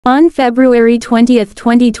On February 20,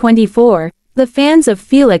 2024, the fans of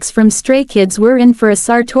Felix from Stray Kids were in for a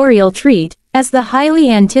sartorial treat, as the highly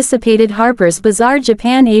anticipated Harper's Bazaar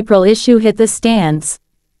Japan April issue hit the stands.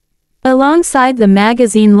 Alongside the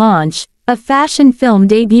magazine launch, a fashion film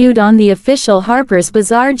debuted on the official Harper's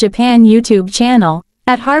Bazaar Japan YouTube channel,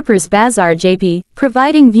 at Harper's Bazaar Japan,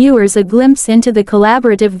 providing viewers a glimpse into the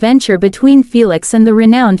collaborative venture between Felix and the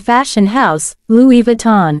renowned fashion house, Louis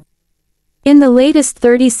Vuitton. In the latest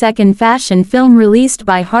 30-second fashion film released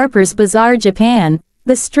by Harper's Bazaar Japan,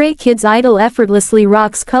 the Stray Kids idol effortlessly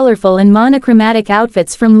rocks colorful and monochromatic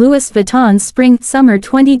outfits from Louis Vuitton's Spring-Summer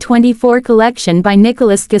 2024 collection by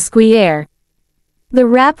Nicolas Ghesquiere. The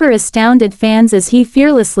rapper astounded fans as he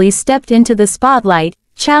fearlessly stepped into the spotlight,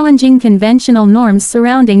 challenging conventional norms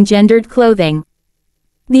surrounding gendered clothing.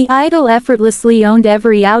 The idol effortlessly owned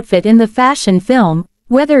every outfit in the fashion film,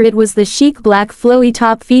 whether it was the chic black flowy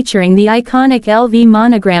top featuring the iconic LV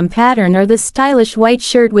monogram pattern or the stylish white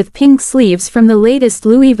shirt with pink sleeves from the latest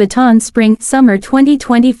Louis Vuitton Spring-Summer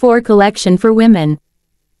 2024 collection for women.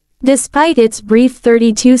 Despite its brief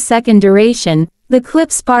 32-second duration, the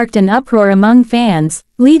clip sparked an uproar among fans,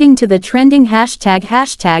 leading to the trending hashtag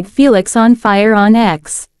 #FelixOnFire on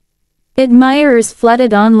X. Admirers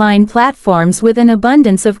flooded online platforms with an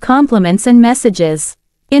abundance of compliments and messages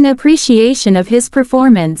in appreciation of his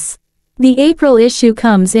performance. The April issue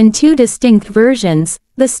comes in two distinct versions,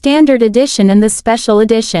 the Standard Edition and the Special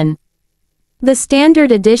Edition. The Standard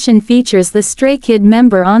Edition features the Stray Kid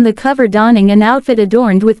member on the cover donning an outfit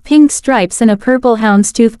adorned with pink stripes and a purple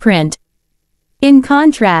houndstooth print. In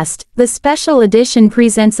contrast, the Special Edition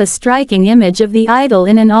presents a striking image of the idol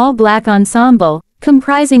in an all-black ensemble,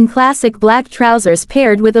 comprising classic black trousers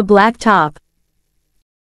paired with a black top.